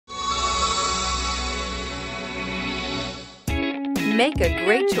Make a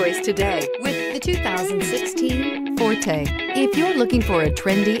great choice today with the 2016 Forte. If you're looking for a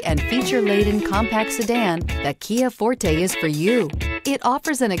trendy and feature-laden compact sedan, the Kia Forte is for you. It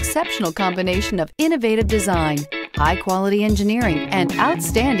offers an exceptional combination of innovative design, high-quality engineering, and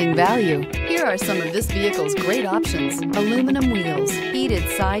outstanding value. Here are some of this vehicle's great options: aluminum wheels, heated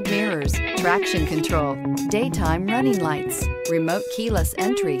side mirrors, traction control, daytime running lights, remote keyless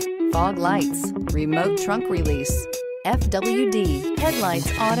entry, fog lights, remote trunk release, FWD,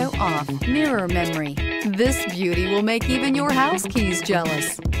 headlights auto off, mirror memory. This beauty will make even your house keys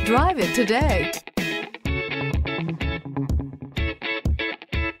jealous. Drive it today.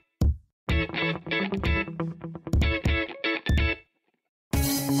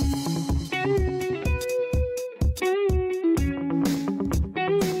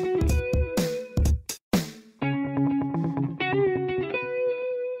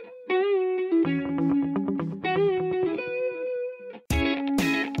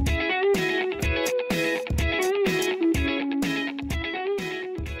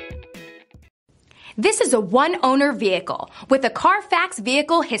 This is a one-owner vehicle with a Carfax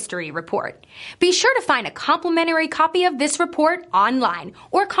Vehicle History Report. Be sure to find a complimentary copy of this report online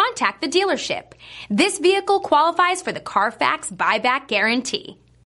or contact the dealership. This vehicle qualifies for the Carfax Buyback Guarantee.